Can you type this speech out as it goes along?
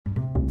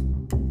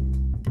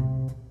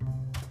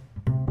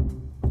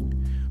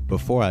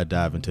Before I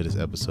dive into this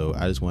episode,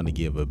 I just want to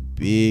give a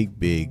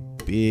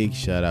big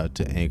shout out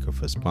to Anchor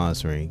for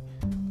sponsoring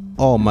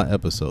all my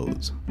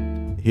episodes.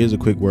 Here's a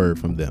quick word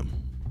from them.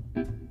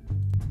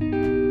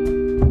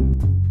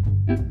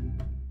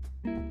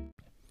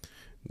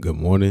 Good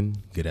morning,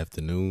 good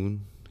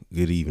afternoon,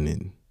 good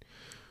evening.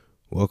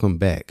 Welcome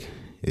back.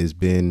 It's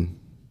been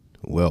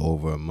well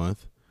over a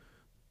month,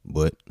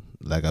 but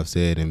like I've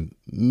said in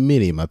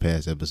many of my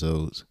past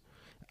episodes,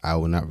 I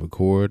will not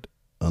record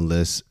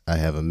unless I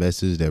have a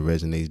message that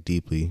resonates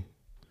deeply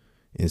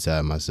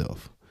inside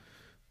myself.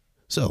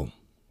 So,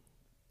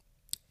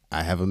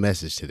 I have a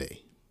message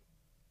today.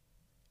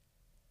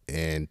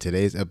 And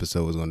today's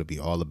episode is going to be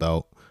all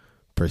about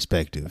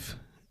perspective,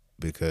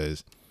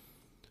 because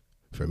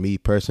for me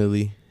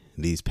personally,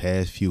 these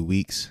past few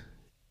weeks,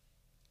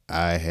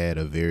 I had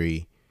a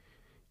very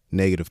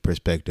negative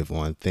perspective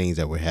on things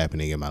that were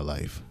happening in my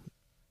life.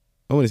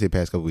 I want to say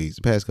past couple weeks,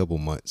 past couple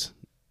months,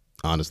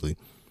 honestly.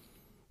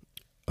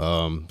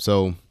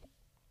 So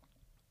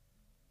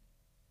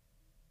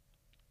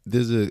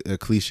there's a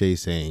cliche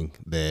saying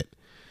that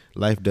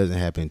life doesn't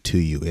happen to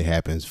you, it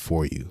happens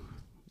for you.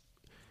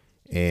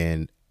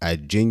 And I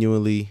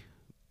genuinely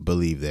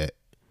believe that,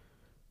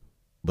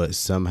 but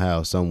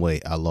somehow, some way,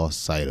 I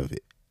lost sight of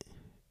it,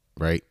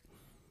 right?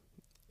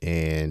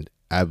 And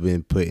I've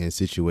been put in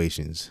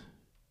situations,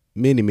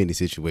 many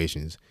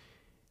situations,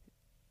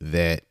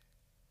 that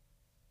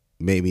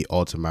made me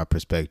alter my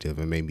perspective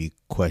and made me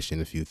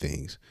question a few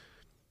things.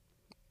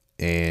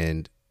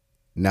 And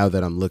now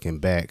that I'm looking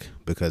back,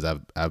 because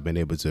I've been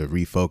able to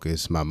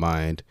refocus my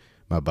mind,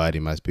 my body,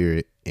 my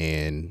spirit,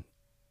 and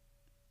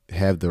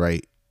have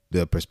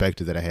the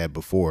perspective that I had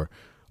before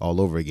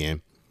all over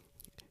again,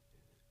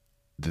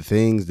 the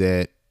things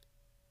that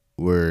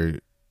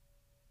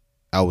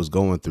I was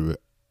going through,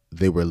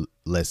 they were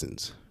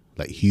lessons,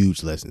 like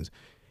huge lessons.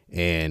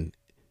 And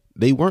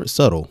they weren't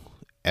subtle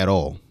at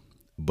all.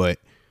 But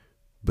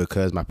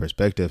because my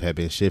perspective had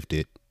been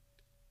shifted,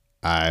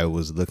 I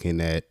was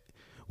looking at,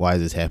 why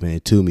is this happening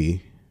to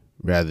me,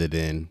 rather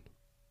than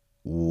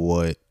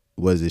what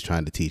is this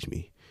trying to teach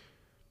me?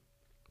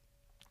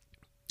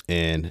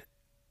 And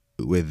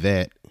with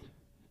that,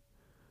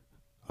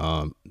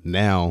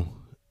 now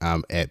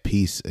I'm at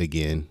peace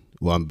again.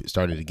 Well, I'm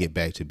starting to get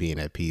back to being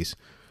at peace.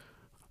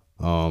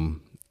 I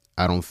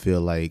don't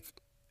feel like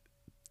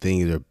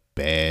things are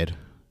bad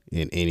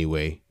in any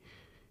way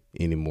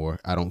anymore.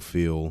 I don't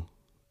feel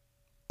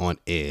on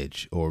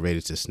edge or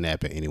ready to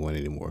snap at anyone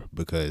anymore,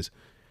 because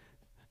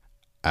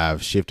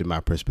I've shifted my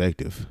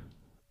perspective.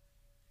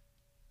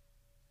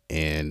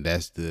 And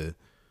that's the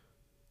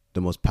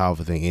most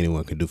powerful thing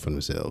anyone can do for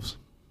themselves.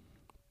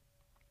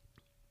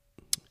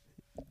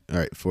 All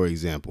right, for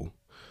example,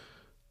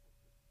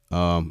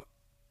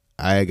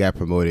 I got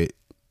promoted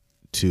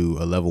to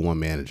a level 1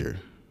 manager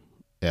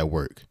at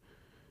work.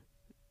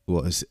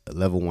 Well, it's a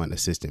level 1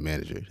 assistant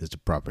manager is the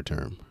proper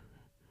term.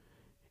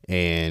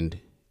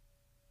 And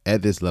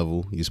at this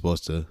level, you're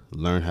supposed to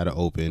learn how to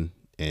open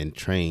and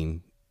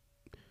train.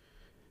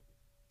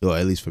 Well,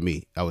 at least for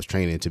me, I was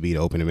training to be the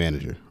opening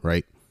manager,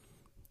 right?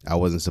 I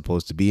wasn't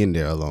supposed to be in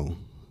there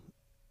alone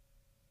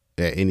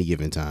at any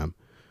given time,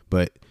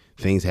 but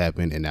things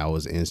happened and I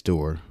was in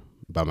store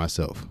by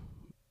myself,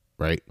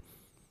 right?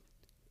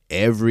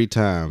 Every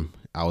time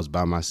I was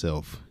by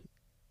myself,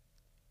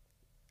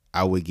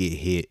 I would get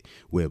hit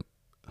with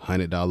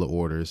 $100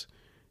 orders,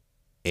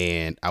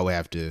 and I would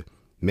have to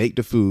make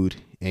the food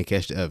and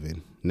catch the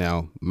oven.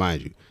 Now,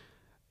 mind you,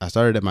 I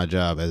started at my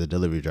job as a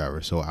delivery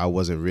driver, so I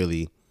wasn't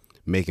really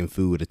making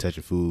food or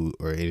touching food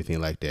or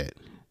anything like that.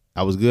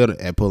 I was good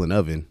at pulling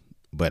oven,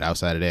 but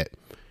outside of that,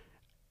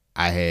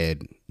 I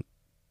had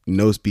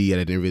no speed.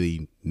 I didn't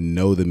really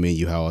know the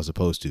menu how I was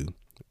supposed to,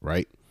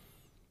 right?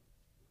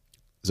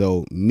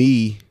 So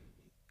me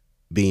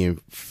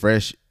being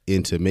fresh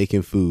into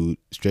making food,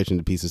 stretching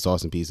the pieces,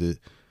 saucing pieces,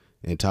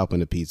 and topping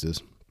the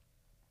pizzas,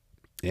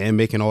 and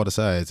making all the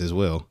sides as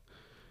well,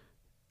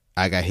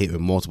 I got hit with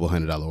multiple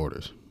 $100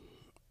 orders.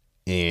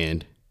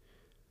 And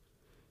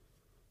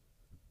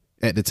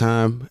at the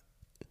time,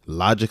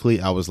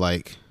 logically, I was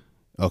like,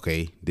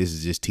 okay, this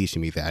is just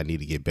teaching me that I need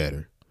to get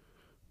better.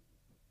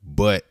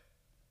 But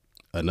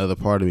another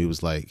part of me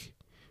was like,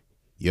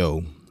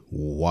 yo,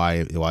 why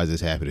is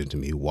this happening to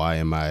me? Why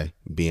am I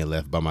being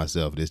left by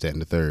myself? This, that,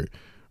 and the third,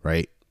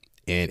 right?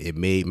 And it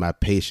made my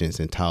patience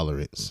and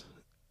tolerance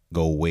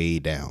go way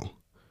down,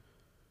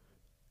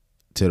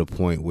 to the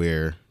point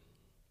where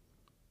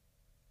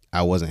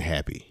I wasn't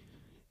happy,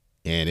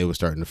 and it was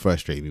starting to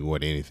frustrate me more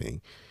than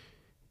anything.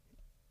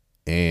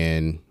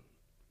 And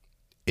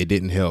it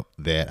didn't help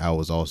that I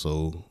was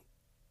also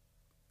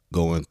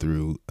going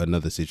through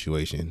another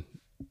situation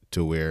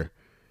to where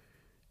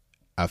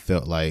I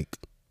felt like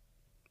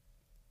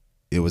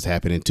it was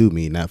happening to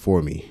me, not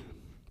for me.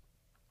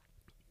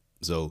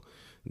 So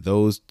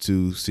those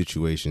two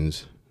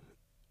situations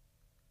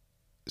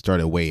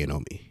started weighing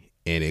on me,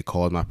 and it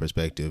caused my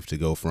perspective to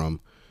go from,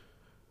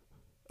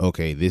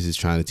 okay, this is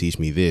trying to teach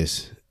me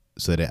this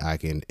so that I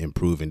can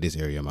improve in this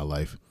area of my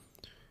life,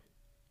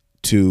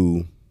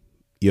 to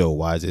yo,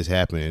 why is this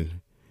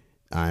happening?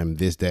 I'm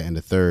this, that, and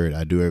the third.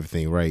 I do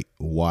everything right.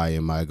 Why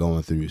am I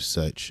going through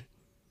such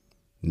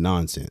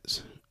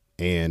nonsense?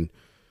 And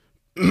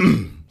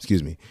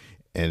excuse me.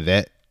 And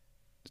that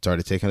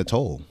started taking a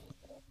toll.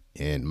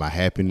 And my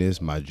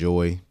happiness, my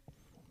joy,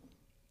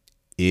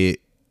 it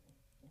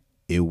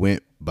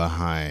went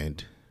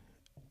behind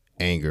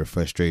anger,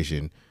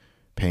 frustration,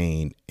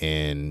 pain,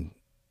 and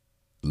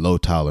low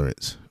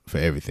tolerance for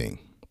everything,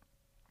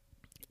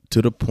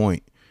 to the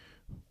point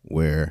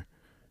where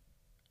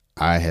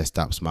I had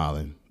stopped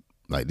smiling.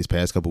 Like these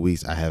past couple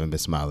weeks, I haven't been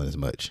smiling as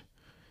much.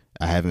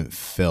 I haven't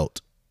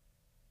felt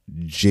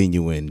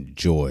genuine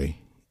joy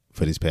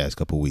for these past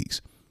couple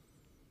weeks.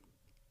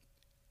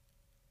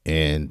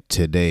 And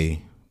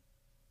today,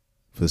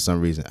 for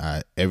some reason,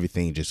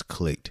 everything just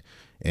clicked,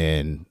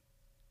 and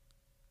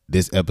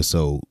this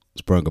episode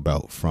sprung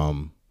about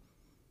from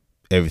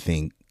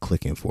everything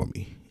clicking for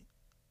me.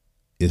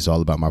 It's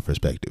all about my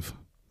perspective.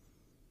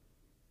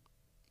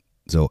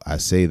 So I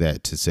say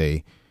that to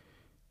say,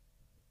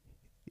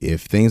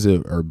 if things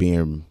are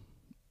being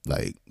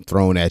like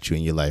thrown at you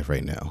in your life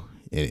right now,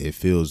 and it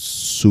feels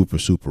super,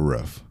 super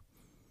rough,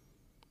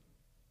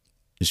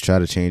 just try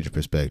to change your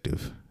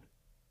perspective.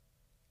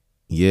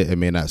 Yeah, it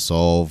may not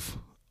solve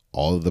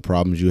all of the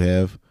problems you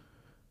have,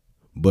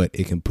 but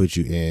it can put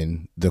you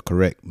in the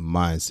correct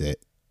mindset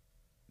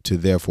to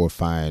therefore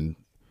find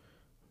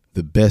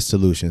the best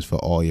solutions for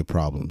all your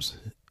problems.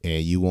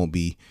 And you won't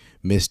be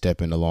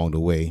misstepping along the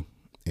way,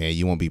 and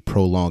you won't be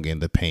prolonging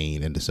the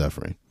pain and the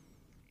suffering.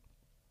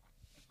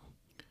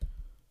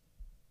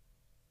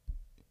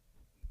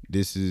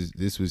 This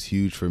was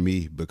huge for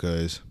me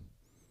because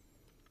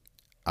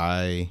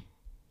I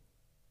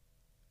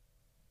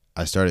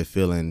started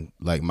feeling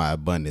like my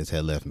abundance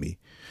had left me,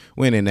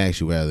 when in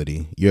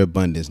actuality, your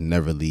abundance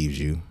never leaves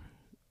you,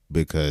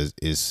 because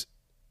it's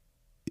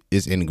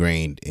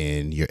ingrained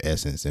in your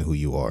essence and who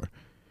you are.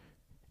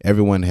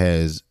 Everyone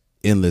has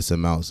endless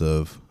amounts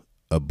of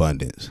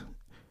abundance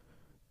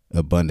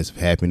of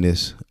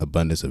happiness,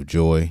 abundance of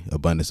joy,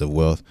 abundance of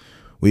wealth.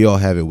 We all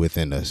have it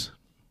within us.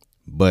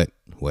 But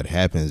what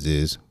happens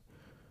is,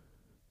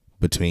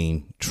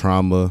 between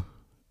trauma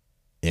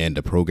and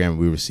the program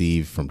we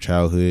receive from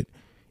childhood,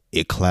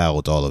 it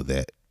clouds all of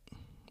that.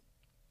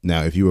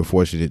 Now, if you were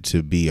fortunate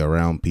to be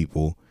around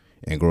people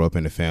and grow up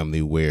in a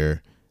family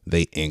where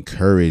they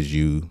encourage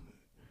you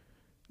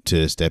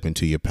to step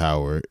into your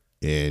power,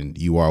 and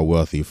you are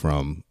wealthy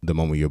from the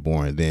moment you're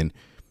born, then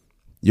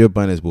your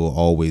abundance will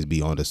always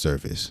be on the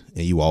surface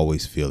and you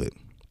always feel it.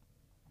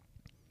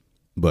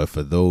 But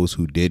for those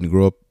who didn't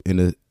grow up in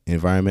an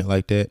environment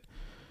like that,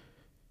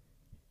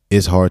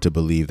 it's hard to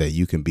believe that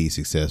you can be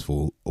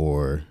successful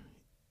or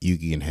you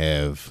can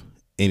have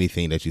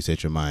anything that you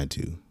set your mind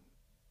to.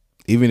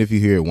 Even if you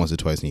hear it once or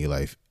twice in your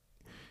life,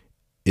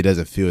 it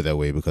doesn't feel that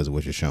way because of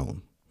what you're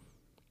shown.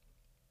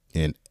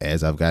 And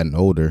as I've gotten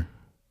older,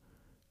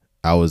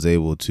 I was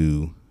able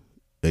to,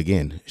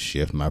 again,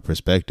 shift my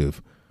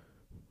perspective,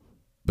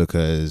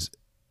 because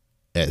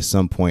at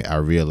some point I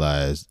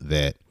realized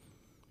that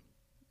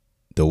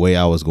the way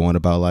I was going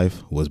about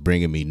life was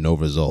bringing me no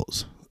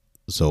results.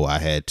 So I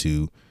had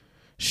to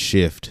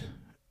shift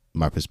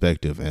my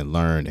perspective and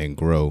learn and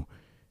grow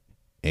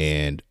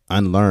and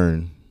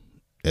unlearn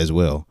as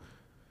well.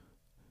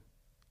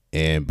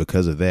 And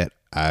because of that,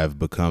 I've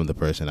become the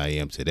person I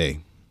am today.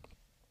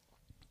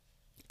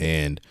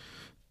 And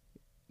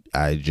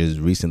I just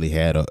recently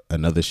had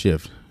another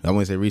shift. I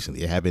won't say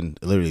recently. It happened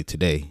literally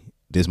today.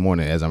 This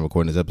morning, as I'm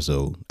recording this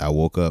episode, I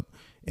woke up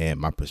and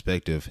my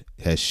perspective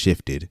has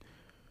shifted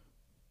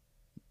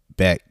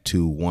back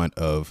to one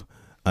of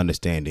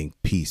understanding,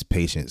 peace,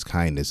 patience,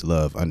 kindness,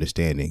 love,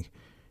 understanding.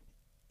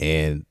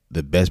 And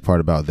the best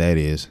part about that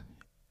is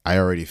I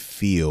already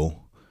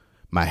feel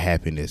my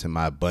happiness and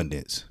my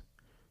abundance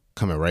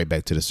coming right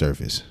back to the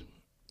surface.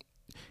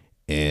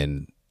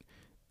 And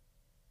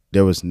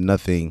there was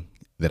nothing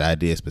that I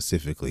did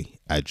specifically.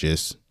 I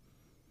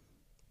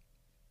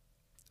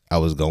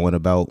was going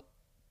about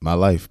my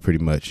life pretty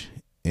much.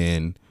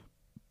 And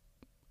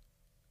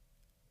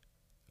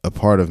a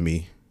part of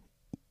me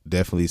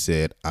definitely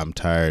said, I'm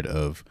tired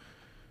of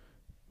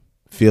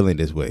feeling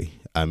this way.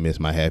 I miss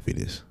my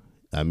happiness.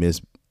 I miss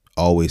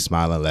always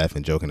smiling,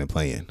 laughing, joking, and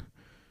playing.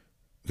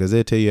 Because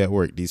they'll tell you at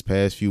work, these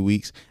past few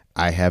weeks,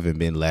 I haven't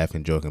been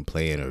laughing, joking,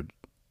 playing, or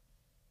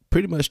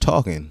pretty much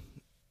talking,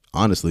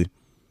 honestly.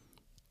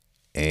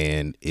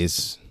 And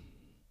it's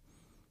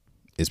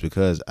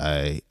because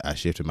I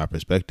shifted my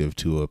perspective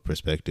to a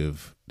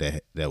perspective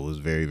that was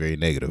very, very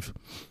negative.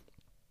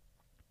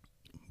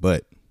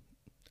 But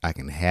I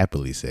can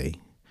happily say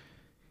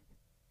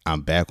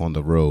I'm back on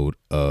the road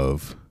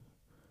of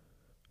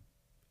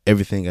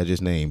everything I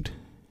just named,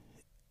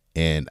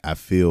 and I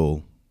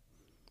feel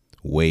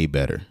way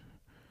better.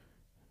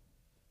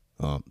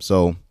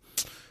 So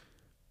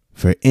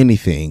for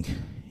anything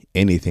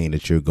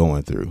that you're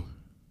going through,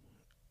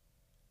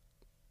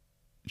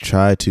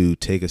 try to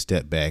take a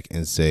step back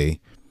and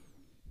say,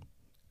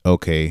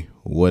 okay,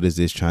 what is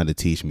this trying to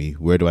teach me?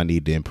 Where do I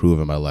need to improve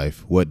in my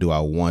life? What do I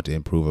want to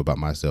improve about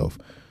myself?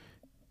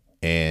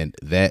 And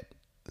that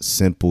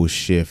simple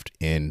shift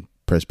in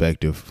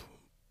perspective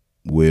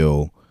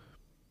will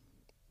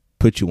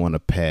put you on a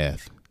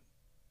path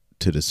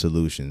to the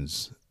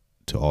solutions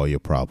to all your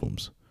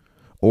problems.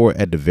 Or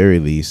at the very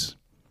least,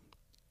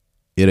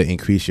 it'll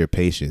increase your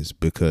patience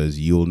because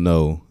you'll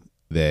know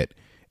that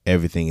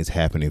everything is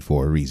happening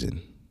for a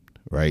reason,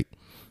 right?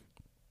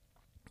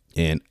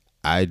 And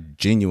I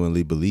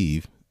genuinely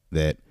believe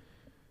that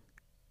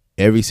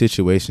every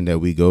situation that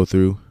we go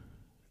through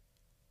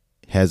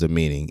has a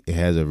meaning. It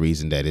has a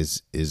reason that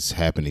is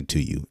happening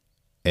to you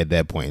at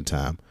that point in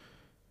time.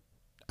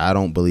 I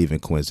don't believe in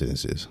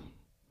coincidences.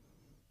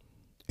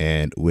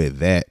 And with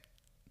that,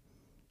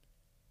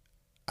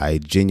 I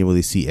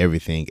genuinely see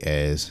everything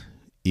as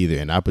either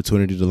an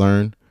opportunity to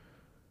learn,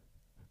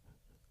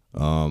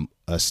 a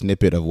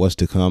snippet of what's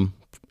to come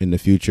in the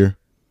future,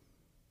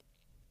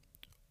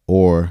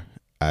 or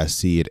I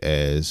see it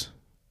as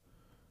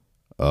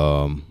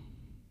I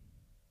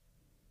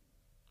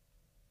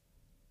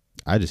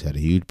just had a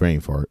huge brain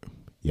fart.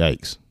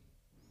 Yikes.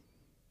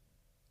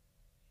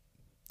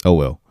 Oh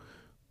well.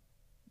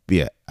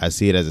 Yeah, I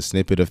see it as a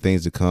snippet of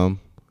things to come,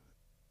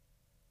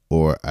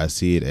 or I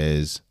see it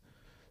as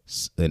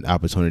an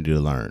opportunity to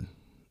learn.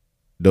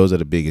 Those are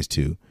the biggest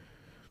two.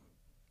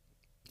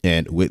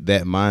 And with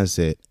that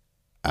mindset,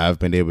 I've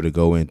been able to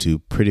go into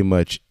pretty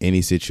much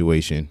any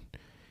situation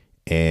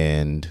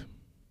and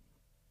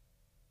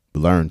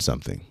learn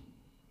something.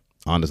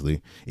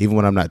 Honestly, even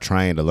when I'm not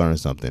trying to learn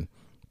something,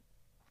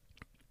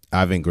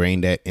 I've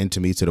ingrained that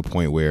into me to the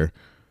point where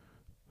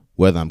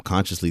whether I'm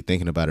consciously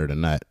thinking about it or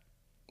not,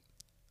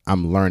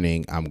 I'm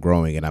learning, I'm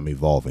growing, and I'm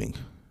evolving.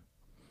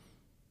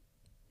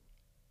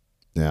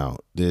 Now,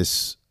 I'm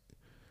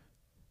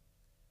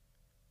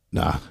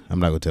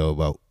not going to tell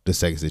about the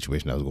second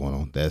situation that was going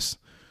on. That's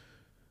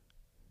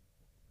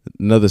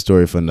another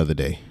story for another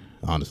day,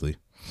 honestly.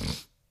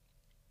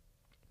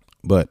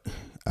 But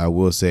I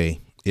will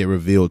say it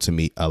revealed to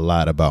me a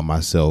lot about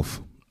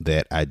myself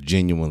that I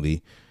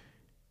genuinely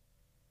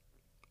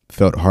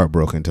felt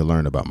heartbroken to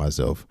learn about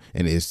myself.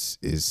 And it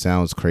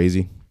sounds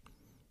crazy,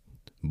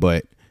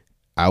 but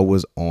I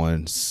was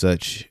on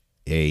such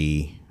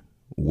a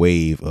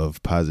wave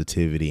of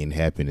positivity and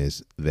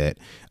happiness that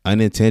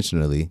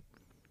unintentionally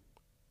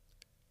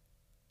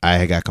I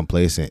had got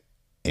complacent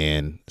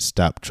and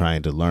stopped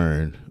trying to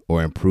learn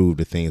or improve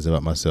the things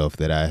about myself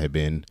that I had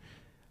been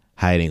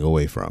hiding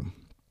away from.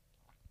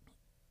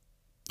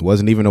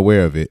 Wasn't even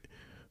aware of it,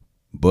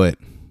 but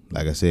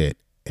like I said,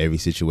 every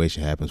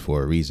situation happens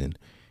for a reason.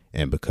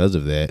 And because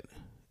of that,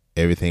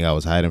 everything I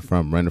was hiding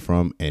from, running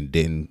from, and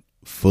didn't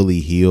fully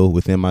heal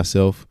within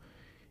myself,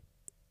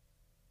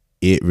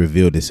 it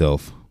revealed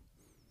itself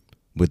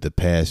with the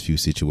past few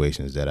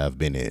situations that I've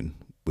been in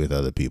with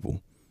other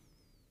people.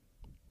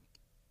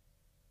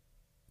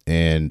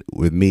 And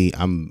with me,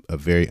 I'm a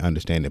very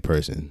understanding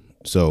person.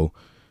 So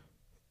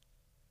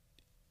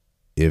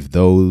if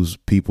those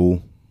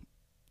people,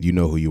 you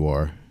know who you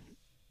are,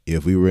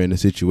 if we were in a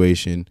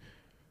situation,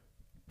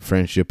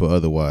 friendship or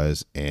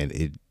otherwise, and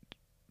it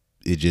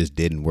just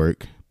didn't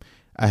work,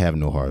 I have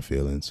no hard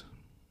feelings.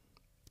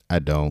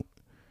 I'm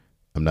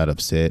not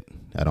upset.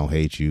 I don't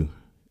hate you.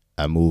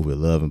 I move with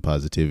love and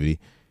positivity.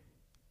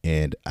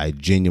 And I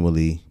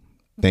genuinely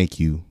thank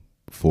you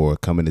for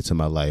coming into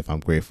my life. I'm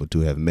grateful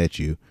to have met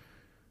you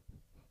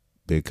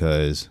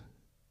because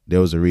there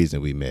was a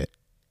reason we met.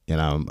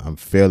 And I'm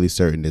fairly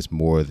certain it's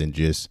more than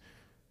just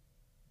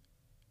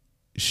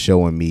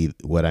showing me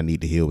what I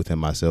need to heal within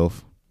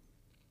myself.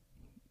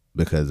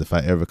 Because if I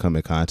ever come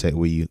in contact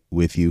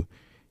with you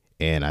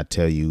and I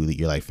tell you that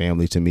you're like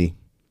family to me,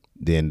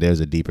 then there's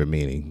a deeper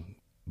meaning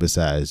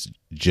besides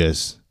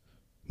just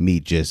me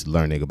just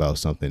learning about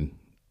something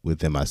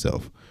within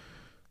myself.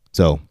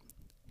 So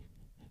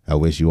I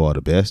wish you all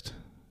the best.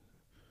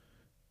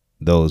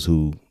 Those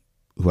who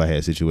I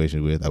had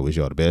situations with, I wish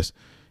you all the best.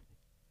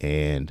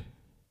 And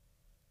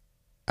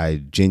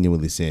I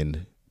genuinely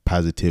send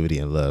positivity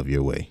and love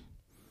your way.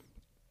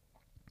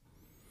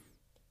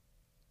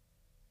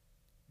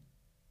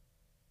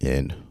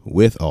 And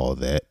with all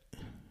that,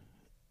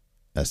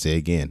 I say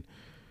again,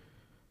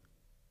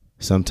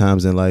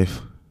 sometimes in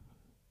life,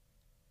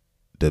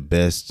 the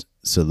best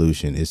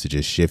solution is to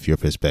just shift your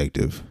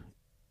perspective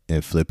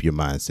and flip your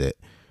mindset.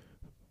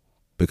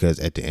 Because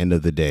at the end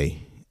of the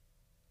day,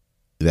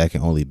 that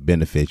can only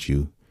benefit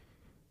you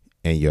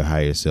and your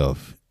higher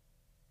self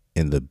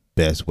in the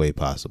best way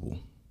possible.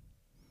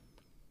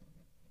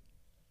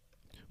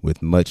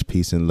 With much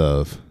peace and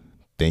love,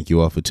 thank you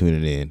all for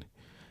tuning in.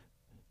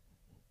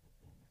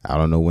 I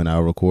don't know when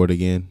I'll record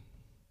again,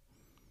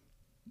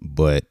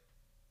 but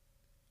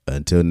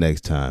until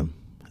next time,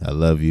 I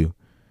love you.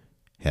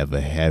 Have a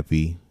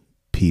happy,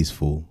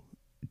 peaceful,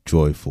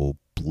 joyful,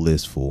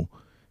 blissful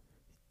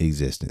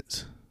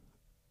existence.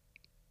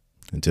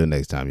 Until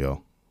next time,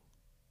 y'all.